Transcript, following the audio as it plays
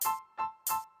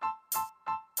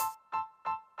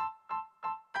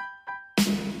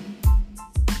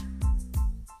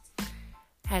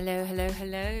Hello, hello,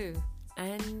 hello,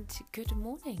 and good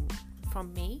morning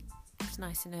from me. It's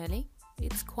nice and early.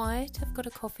 It's quiet. I've got a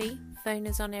coffee. Phone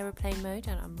is on aeroplane mode,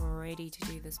 and I'm ready to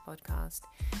do this podcast.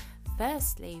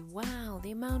 Firstly, wow,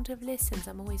 the amount of listens.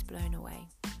 I'm always blown away.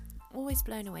 Always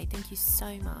blown away. Thank you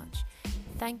so much.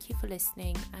 Thank you for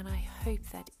listening, and I hope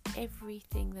that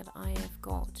everything that I have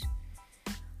got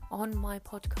on my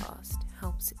podcast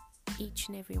helps each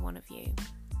and every one of you.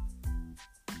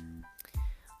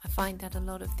 I find that a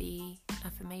lot of the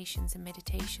affirmations and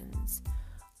meditations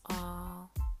are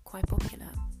quite popular,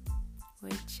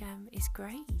 which is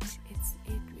great.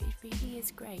 It really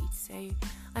is great. So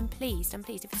I'm pleased. If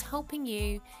it's helping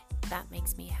you, that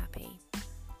makes me happy.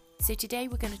 So today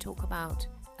we're going to talk about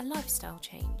a lifestyle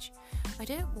change. I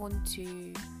don't want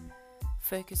to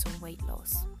focus on weight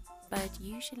loss, but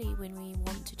usually when we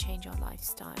want to change our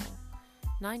lifestyle,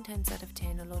 9 times out of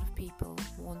 10, a lot of people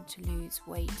want to lose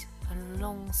weight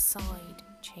alongside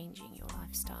changing your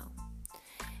lifestyle.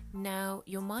 Now,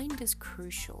 your mind is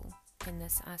crucial in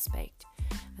this aspect.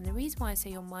 And the reason why I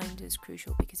say your mind is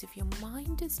crucial, because if your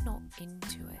mind is not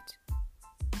into it,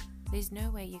 there's no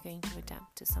way you're going to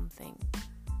adapt to something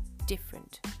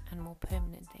different and more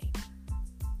permanently.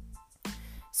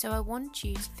 So I want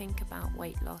you to think about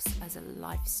weight loss as a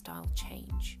lifestyle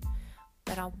change,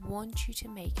 but I want you to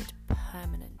make it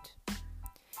permanent.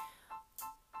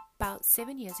 About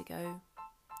 7 years ago,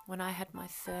 when I had my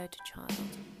third child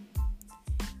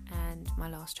and my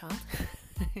last child,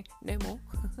 no more,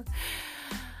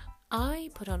 I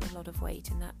put on a lot of weight,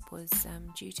 and that was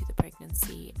due to the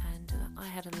pregnancy, and I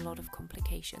had a lot of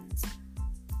complications,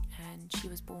 and she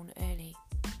was born early.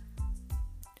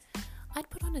 I'd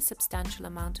put on a substantial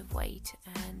amount of weight,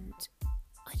 and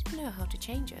I didn't know how to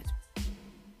change it.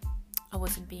 I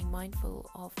wasn't being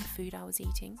mindful of the food I was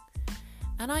eating,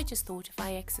 and I just thought if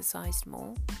I exercised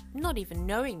more, not even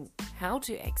knowing how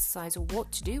to exercise or what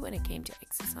to do when it came to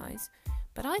exercise,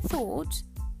 but I thought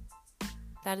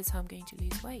that is how I'm going to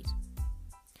lose weight.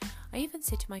 I even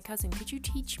said to my cousin, could you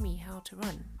teach me how to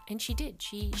run? And she did.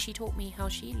 She taught me how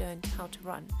she learned how to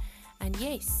run. And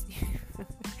yes,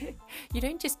 you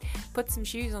don't just put some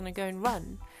shoes on and go and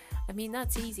run. I mean,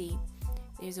 that's easy.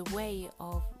 There's a way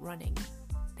of running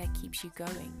that keeps you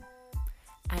going,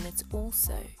 and it's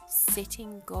also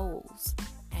setting goals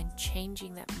and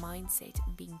changing that mindset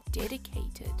and being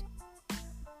dedicated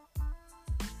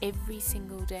every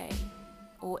single day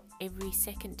or every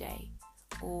second day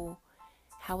or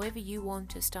however you want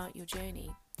to start your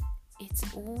journey. It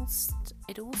all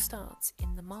starts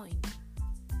in the mind.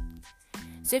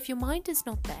 So if your mind is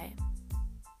not there,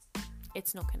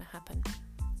 it's not going to happen.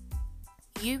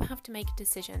 You have to make a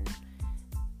decision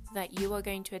that you are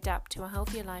going to adapt to a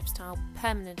healthier lifestyle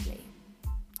permanently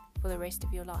for the rest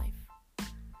of your life.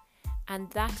 And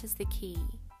that is the key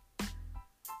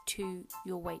to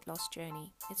your weight loss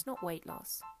journey. It's not weight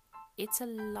loss, it's a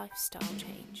lifestyle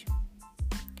change.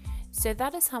 So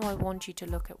that is how I want you to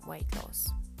look at weight loss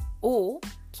or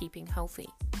keeping healthy.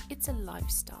 It's a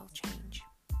lifestyle change.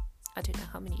 I don't know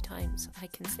how many times I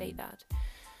can say that,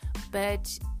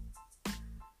 but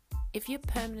if you're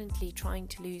permanently trying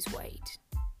to lose weight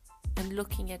and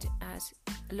looking at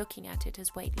it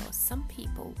as weight loss, some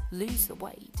people lose the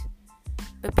weight,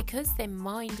 but because their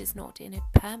mind is not in it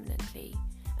permanently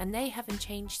and they haven't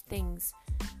changed things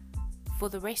for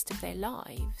the rest of their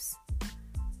lives,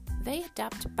 they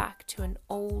adapt back to an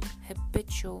old,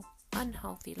 habitual,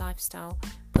 unhealthy lifestyle,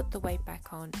 put the weight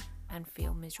back on, and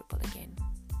feel miserable again.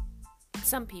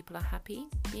 Some people are happy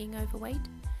being overweight.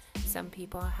 Some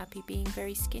people are happy being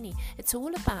very skinny. It's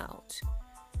all about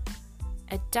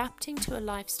adapting to a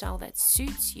lifestyle that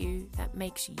suits you, that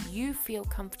makes you feel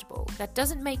comfortable, that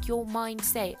doesn't make your mind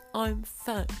say, I'm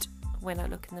fat, when I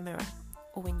look in the mirror,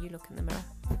 or when you look in the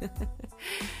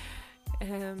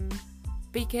mirror.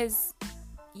 Because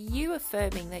you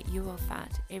affirming that you are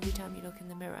fat every time you look in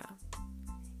the mirror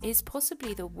is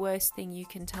possibly the worst thing you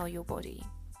can tell your body.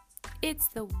 It's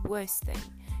the worst thing.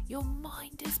 Your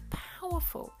mind is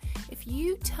powerful. If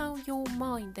you tell your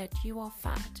mind that you are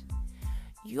fat,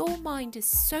 your mind is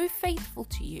so faithful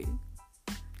to you,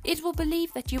 it will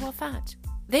believe that you are fat.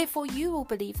 Therefore, you will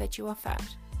believe that you are fat.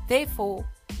 Therefore,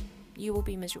 you will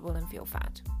be miserable and feel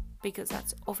fat, because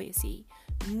that's obviously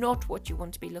not what you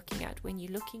want to be looking at when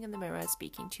you're looking in the mirror,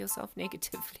 speaking to yourself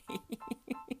negatively.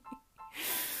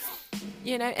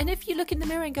 And if you look in the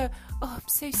mirror and go, oh, I'm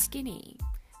so skinny,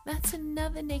 that's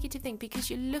another negative thing,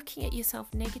 because you're looking at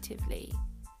yourself negatively.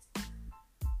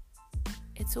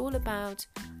 It's all about,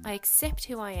 I accept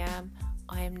who I am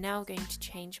now going to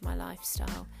change my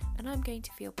lifestyle, and I'm going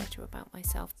to feel better about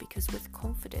myself, because with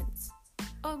confidence,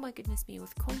 oh my goodness me,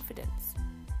 with confidence,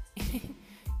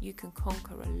 you can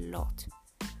conquer a lot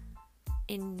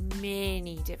in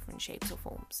many different shapes or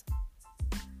forms.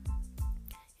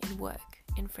 In work,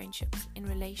 in friendships, in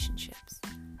relationships.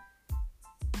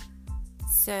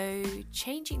 So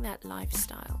changing that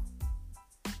lifestyle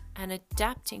and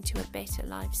adapting to a better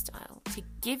lifestyle to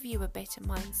give you a better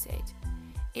mindset,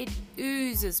 it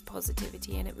oozes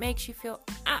positivity and it makes you feel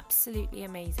absolutely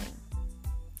amazing.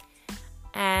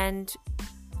 And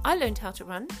I learned how to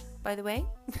run, by the way.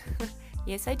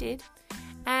 Yes, I did.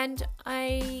 And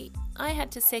I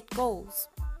had to set goals.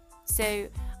 So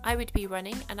I would be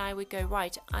running and I would go,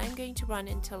 right, I'm going to run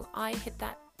until I hit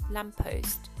that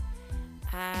lamppost.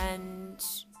 And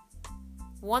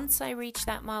once I reach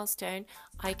that milestone,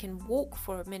 I can walk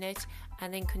for a minute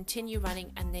and then continue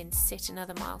running and then set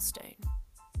another milestone.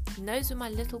 And those were my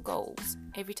little goals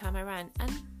every time I ran.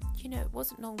 And, it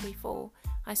wasn't long before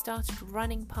I started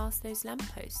running past those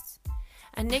lampposts.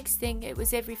 And next thing, it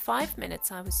was every 5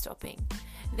 minutes I was stopping.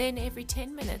 Then every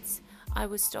 10 minutes I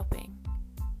was stopping.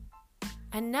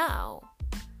 And now,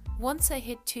 once I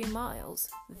hit 2 miles,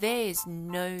 there's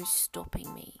no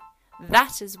stopping me.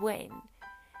 That is when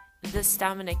the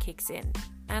stamina kicks in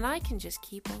and I can just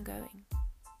keep on going.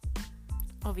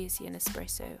 Obviously an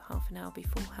espresso half an hour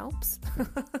before helps.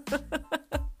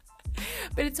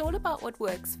 But it's all about what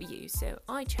works for you. So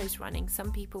I chose running.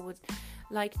 Some people would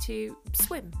like to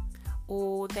swim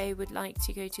or they would like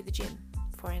to go to the gym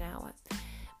for an hour.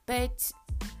 But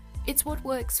it's what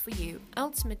works for you.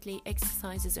 Ultimately,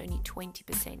 exercise is only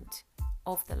 20%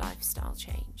 of the lifestyle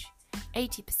change.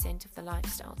 80% of the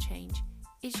lifestyle change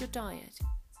is your diet.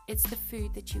 It's the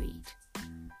food that you eat.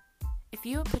 If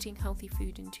you are putting healthy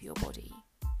food into your body,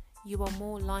 you are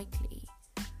more likely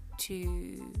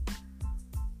to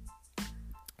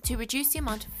reduce the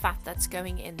amount of fat that's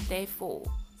going in. Therefore,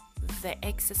 the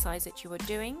exercise that you are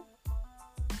doing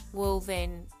will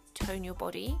then tone your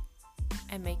body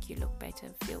and make you look better,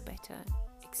 feel better,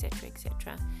 etc.,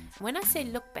 etc. When I say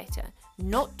look better,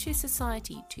 not to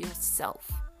society, to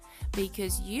yourself,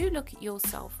 because you look at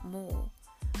yourself more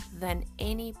than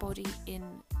anybody in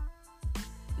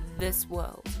this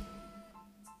world.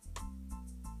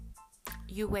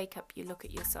 You wake up, you look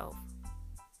at yourself.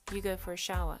 You go for a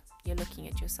shower, you're looking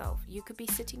at yourself. You could be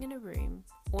sitting in a room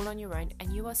all on your own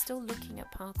and you are still looking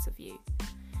at parts of you.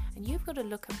 And you've got to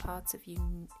look at parts of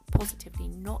you positively,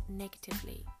 not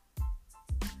negatively.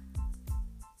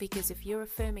 Because if you're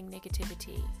affirming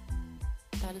negativity,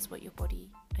 that is what your body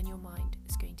and your mind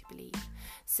is going to believe.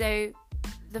 So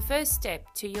the first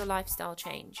step to your lifestyle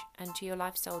change and to your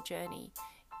lifestyle journey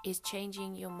is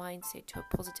changing your mindset to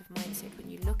a positive mindset. When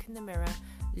you look in the mirror,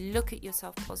 look at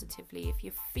yourself positively. If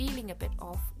you're feeling a bit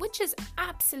off, which is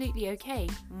absolutely okay,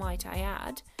 might I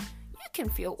add, you can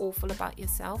feel awful about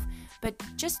yourself, but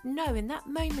just know in that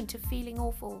moment of feeling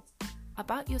awful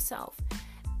about yourself,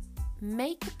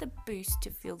 make it the boost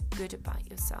to feel good about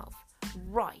yourself.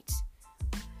 Right,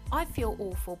 I feel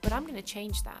awful, but I'm going to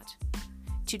change that.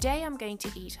 Today I'm going to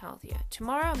eat healthier.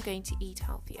 Tomorrow I'm going to eat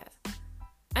healthier.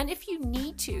 And if you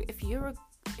need to, if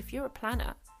you're a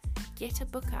planner, get a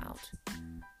book out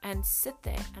and sit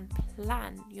there and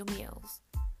plan your meals.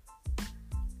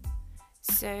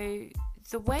 So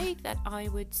the way that I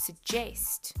would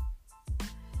suggest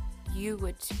you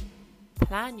would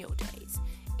plan your days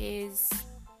is,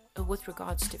 with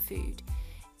regards to food,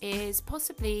 is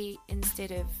possibly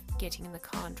instead of getting in the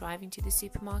car and driving to the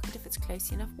supermarket, if it's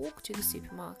close enough, walk to the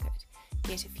supermarket,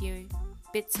 get a few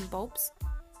bits and bobs,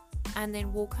 and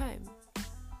then walk home.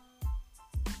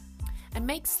 And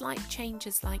make slight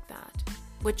changes like that,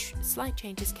 which slight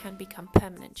changes can become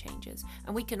permanent changes,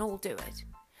 and we can all do it.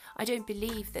 I don't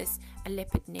believe this, a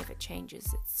leopard never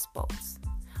changes its spots.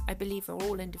 I believe we're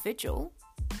all individual,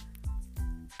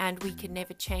 and we can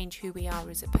never change who we are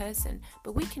as a person,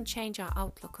 but we can change our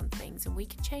outlook on things, and we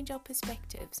can change our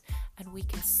perspectives, and we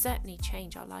can certainly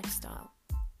change our lifestyle.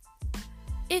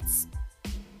 It's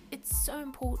so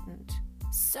important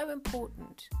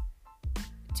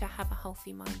to have a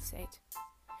healthy mindset.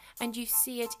 And you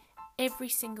see it every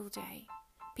single day.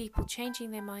 People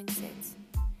changing their mindsets.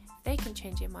 If they can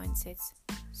change their mindsets,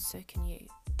 so can you.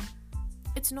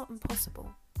 It's not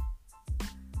impossible.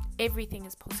 Everything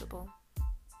is possible.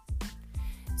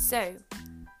 So,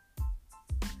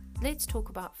 let's talk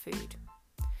about food.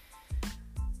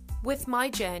 With my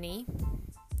journey,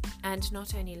 and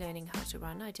not only learning how to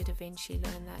run, I did eventually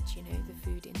learn that, the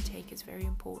food intake is very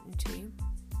important too.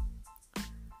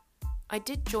 I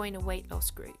did join a weight loss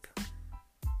group,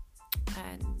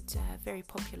 and a very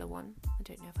popular one. I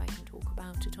don't know if I can talk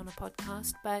about it on a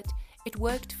podcast, but it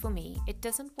worked for me. It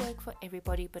doesn't work for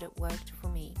everybody, but it worked for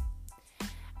me.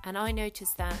 And I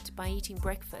noticed that by eating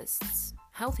breakfasts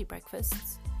healthy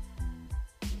breakfasts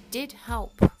did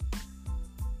help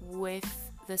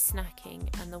with the snacking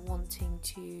and the wanting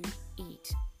to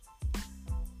eat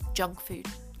junk food.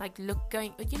 Like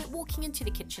walking into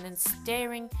the kitchen and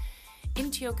staring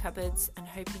into your cupboards and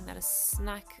hoping that a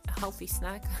healthy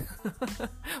snack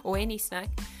or any snack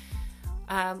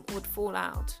would fall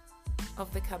out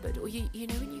of the cupboard. Or you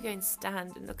know when you go and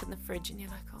stand and look in the fridge and you're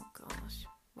like, oh gosh,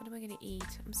 what am I going to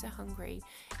eat? I'm so hungry.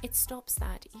 It stops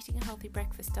that. Eating a healthy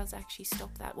breakfast does actually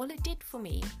stop that. Well, it did for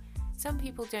me. Some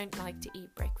people don't like to eat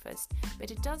breakfast,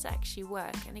 but it does actually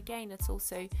work. And again, it's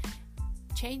also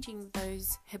changing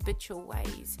those habitual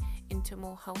ways into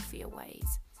more healthier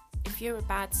ways. If you're a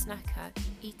bad snacker,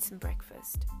 eat some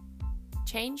breakfast.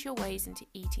 Change your ways into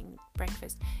eating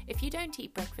breakfast. If you don't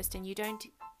eat breakfast and you don't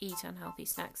eat unhealthy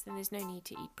snacks, then there's no need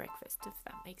to eat breakfast, if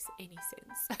that makes any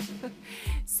sense.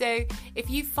 So if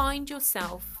you find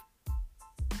yourself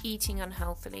eating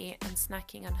unhealthily and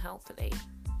snacking unhealthily,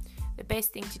 the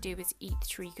best thing to do is eat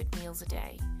 3 good meals a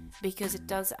day, because it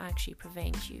does actually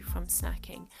prevent you from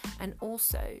snacking. And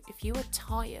also, if you are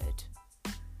tired,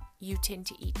 you tend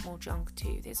to eat more junk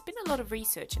too. There's been a lot of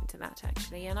research into that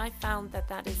actually, and I found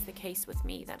that is the case with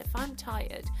me, that if I'm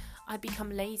tired, I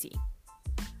become lazy.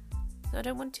 So I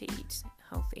don't want to eat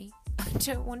healthy. I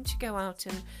don't want to go out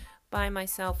and buy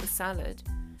myself a salad.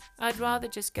 I'd rather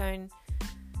just go and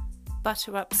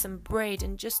butter up some bread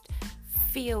and just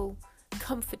feel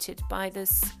comforted by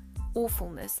this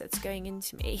awfulness that's going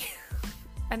into me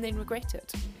and then regret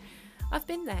it. I've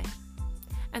been there.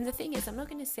 And the thing is, I'm not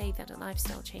going to say that a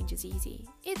lifestyle change is easy.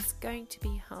 It's going to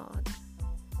be hard.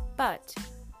 But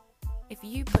if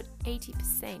you put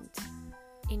 80%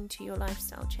 into your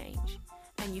lifestyle change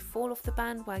and you fall off the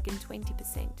bandwagon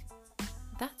 20%,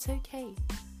 that's okay.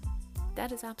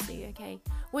 That is absolutely okay.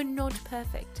 We're not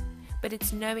perfect, but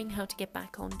it's knowing how to get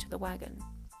back onto the wagon.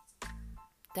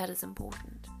 That is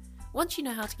important. Once you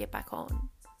know how to get back on,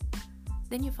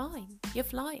 then you're fine. You're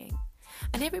flying.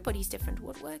 And everybody's different.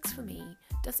 What works for me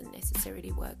doesn't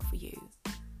necessarily work for you.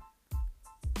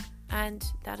 And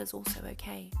that is also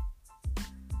okay.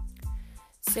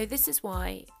 So this is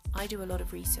why I do a lot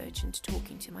of research into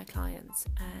talking to my clients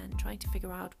and trying to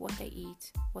figure out what they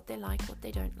eat, what they like, what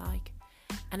they don't like,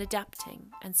 and adapting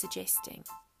and suggesting.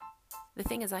 The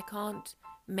thing is, I can't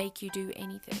make you do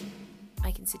anything.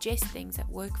 I can suggest things that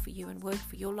work for you and work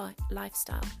for your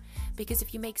lifestyle. Because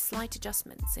if you make slight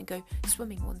adjustments and go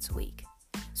swimming once a week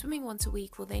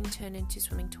will then turn into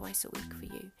swimming twice a week for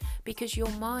you. Because your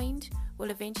mind will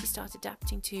eventually start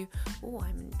adapting to, oh,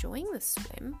 I'm enjoying this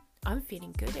swim. I'm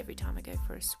feeling good every time I go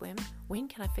for a swim. When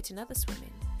can I fit another swim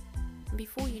in? And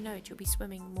before you know it, you'll be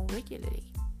swimming more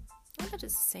regularly. And that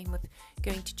is the same with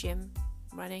going to gym,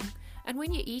 running. And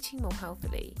when you're eating more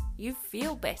healthily, you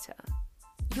feel better.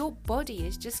 Your body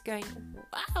is just going,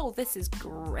 wow, this is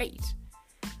great.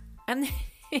 And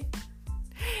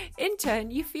in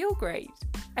turn, you feel great.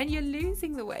 And you're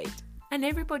losing the weight. And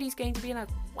everybody's going to be like,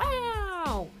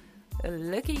 wow,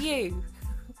 look at you.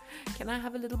 Can I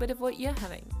have a little bit of what you're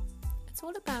having? It's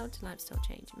all about lifestyle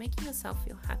change, making yourself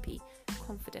feel happy,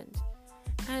 confident.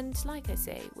 And like I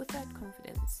say, with that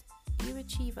confidence, you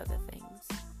achieve other things.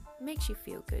 It makes you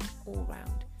feel good all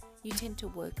round. You tend to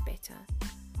work better.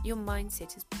 Your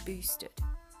mindset is boosted.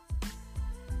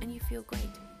 And you feel great.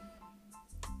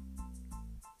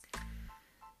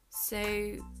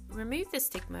 So remove the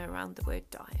stigma around the word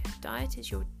diet. Diet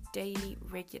is your daily,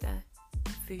 regular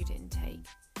food intake.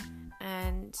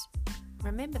 And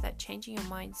remember that changing your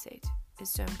mindset is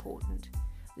so important.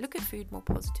 Look at food more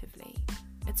positively.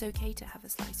 It's okay to have a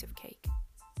slice of cake.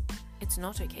 It's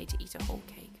not okay to eat a whole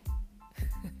cake.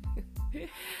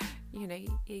 You know,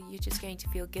 you're just going to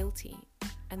feel guilty,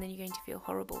 and then you're going to feel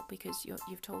horrible because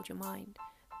you've told your mind,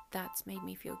 that's made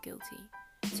me feel guilty.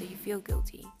 So you feel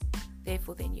guilty.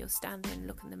 Therefore, then you'll stand there and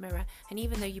look in the mirror, and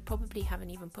even though you probably haven't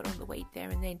even put on the weight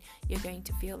there and then, you're going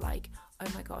to feel like, oh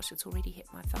my gosh, it's already hit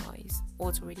my thighs, or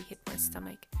it's already hit my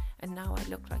stomach, and now I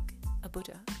look like a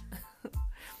Buddha.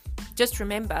 Just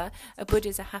remember, a Buddha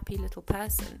is a happy little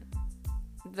person.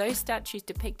 Those statues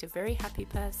depict a very happy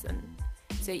person.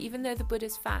 So even though the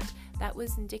Buddha's fat, that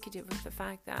was indicative of the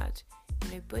fact that,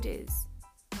 you know, Buddhas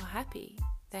are happy,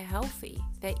 they're healthy,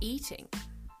 they're eating.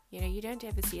 You know, you don't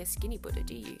ever see a skinny Buddha,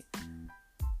 do you?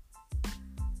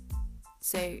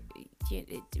 So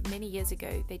many years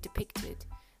ago, they depicted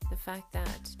the fact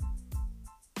that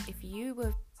if you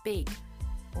were big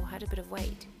or had a bit of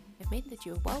weight, it meant that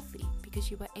you were wealthy because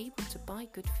you were able to buy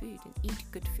good food and eat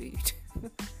good food,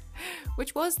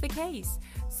 which was the case.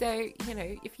 So, you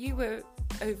know, if you were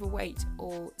overweight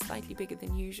or slightly bigger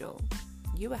than usual,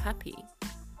 you were happy.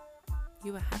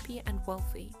 You were happy and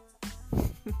wealthy.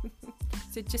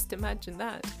 So just imagine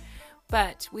that.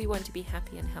 But we want to be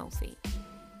happy and healthy.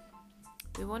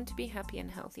 We want to be happy and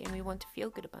healthy, and we want to feel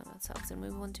good about ourselves, and we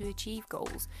want to achieve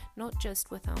goals, not just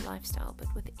with our lifestyle,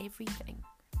 but with everything.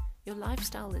 Your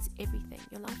lifestyle is everything.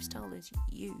 Your lifestyle is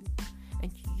you,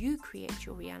 and you create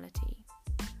your reality.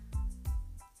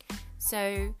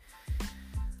 So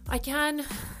I can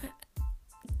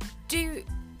do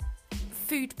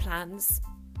food plans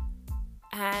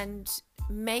and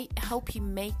help you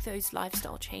make those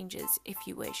lifestyle changes if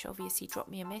you wish. Obviously, drop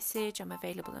me a message. I'm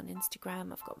available on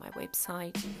Instagram. I've got my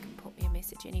website. You can pop me a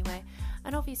message anywhere.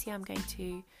 And obviously, I'm going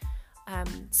to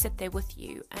sit there with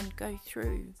you and go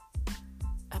through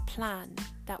a plan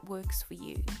that works for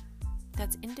you,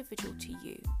 that's individual to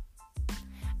you.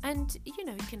 And, you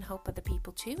know, it can help other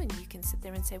people too. And you can sit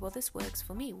there and say, well, this works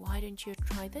for me. Why don't you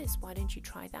try this? Why don't you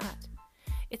try that?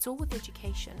 It's all with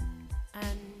education.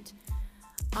 And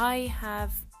I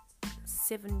have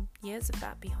 7 years of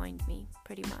that behind me,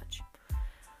 pretty much.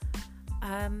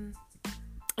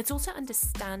 It's also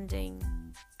understanding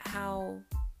how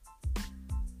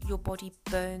your body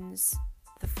burns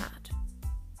the fat.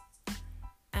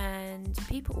 And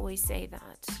people always say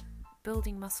that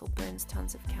building muscle burns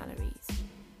tons of calories.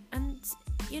 And,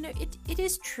 you know, it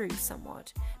is true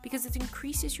somewhat, because it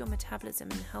increases your metabolism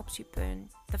and helps you burn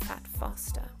the fat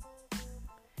faster.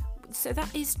 So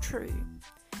that is true.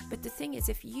 But the thing is,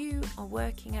 if you are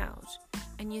working out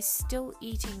and you're still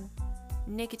eating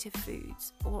negative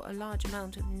foods, or a large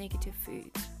amount of negative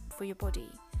foods for your body,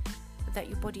 that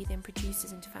your body then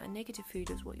produces into fat, and negative food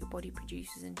is what your body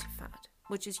produces into fat,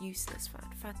 which is useless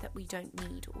fat that we don't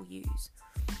need or use.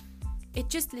 It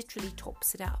just literally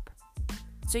tops it up.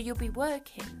 So you'll be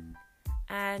working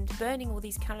and burning all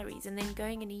these calories, and then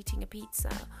going and eating a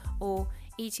pizza or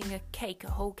eating a cake,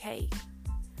 a whole cake.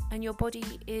 And your body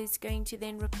is going to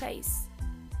then replace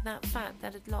that fat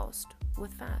that it lost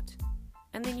with fat.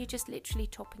 And then you're just literally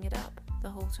topping it up the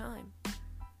whole time.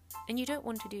 And you don't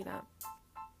want to do that.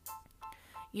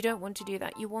 You don't want to do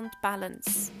that. You want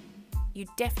balance. You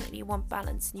definitely want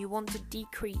balance. And you want to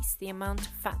decrease the amount of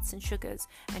fats and sugars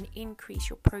and increase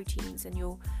your proteins and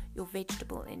your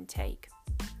vegetable intake.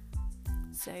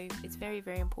 So it's very,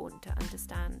 very important to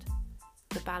understand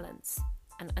the balance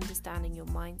and understanding your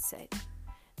mindset.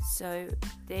 So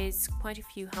there's quite a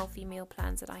few healthy meal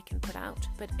plans that I can put out,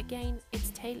 but again,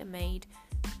 it's tailor-made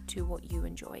to what you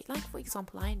enjoy. Like, for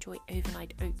example, I enjoy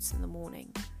overnight oats in the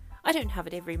morning. I don't have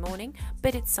it every morning,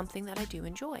 but it's something that I do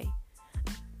enjoy,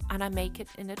 and I make it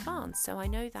in advance, so I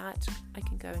know that I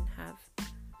can go and have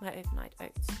my overnight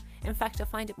oats. In fact, I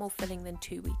find it more filling than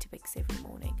 2 Weetabix every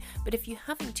morning. But if you're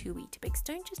having 2 Weetabix,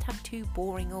 don't just have 2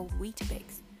 boring old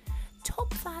Weetabix.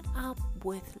 Top that up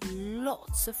with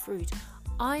lots of fruit.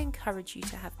 I encourage you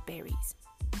to have berries.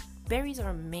 Berries are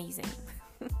amazing.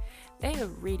 They are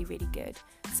really, really good.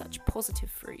 Such positive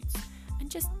fruits.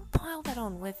 And just pile that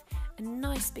on with a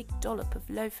nice big dollop of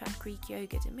low-fat Greek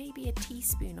yogurt and maybe a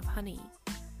teaspoon of honey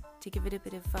to give it a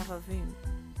bit of vavavoom.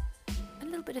 A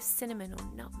little bit of cinnamon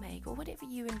or nutmeg or whatever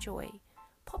you enjoy.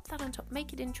 Pop that on top.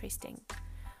 Make it interesting.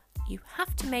 You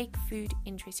have to make food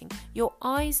interesting. Your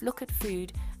eyes look at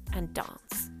food and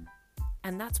dance.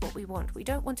 And that's what we want. We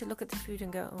don't want to look at the food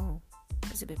and go, oh,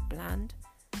 it's a bit bland.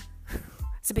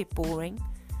 It's a bit boring.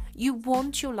 You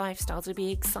want your lifestyle to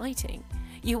be exciting.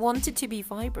 You want it to be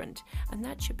vibrant. And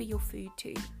that should be your food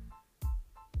too.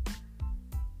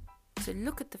 So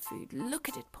look at the food. Look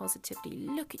at it positively.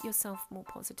 Look at yourself more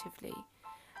positively.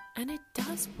 And it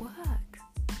does work.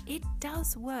 It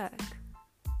does work.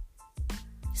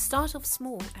 Start off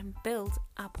small and build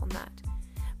up on that.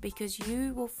 Because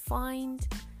you will find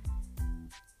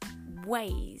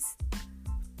ways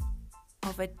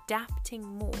of adapting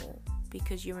more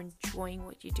because you're enjoying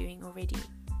what you're doing already.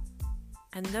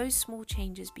 And those small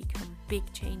changes become big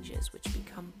changes, which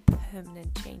become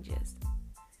permanent changes.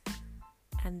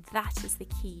 And that is the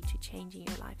key to changing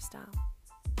your lifestyle.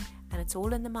 And it's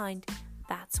all in the mind.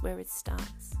 That's where it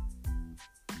starts.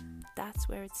 That's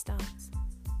where it starts.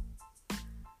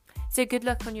 So good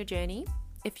luck on your journey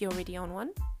if you're already on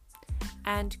one.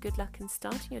 And good luck in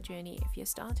starting your journey if you're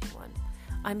starting one.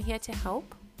 I'm here to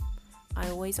help. I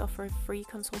always offer a free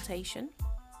consultation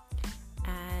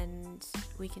and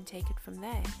we can take it from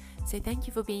there. So thank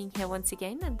you for being here once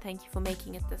again, and thank you for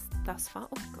making it thus far.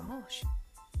 Oh gosh,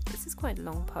 this is quite a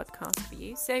long podcast for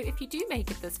you. So if you do make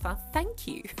it this far, thank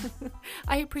you.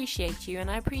 I appreciate you,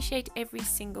 and I appreciate every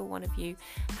single one of you.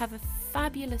 Have a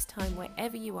fabulous time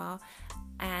wherever you are,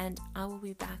 and I will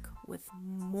be back with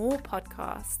more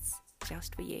podcasts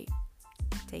just for you.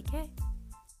 Take care.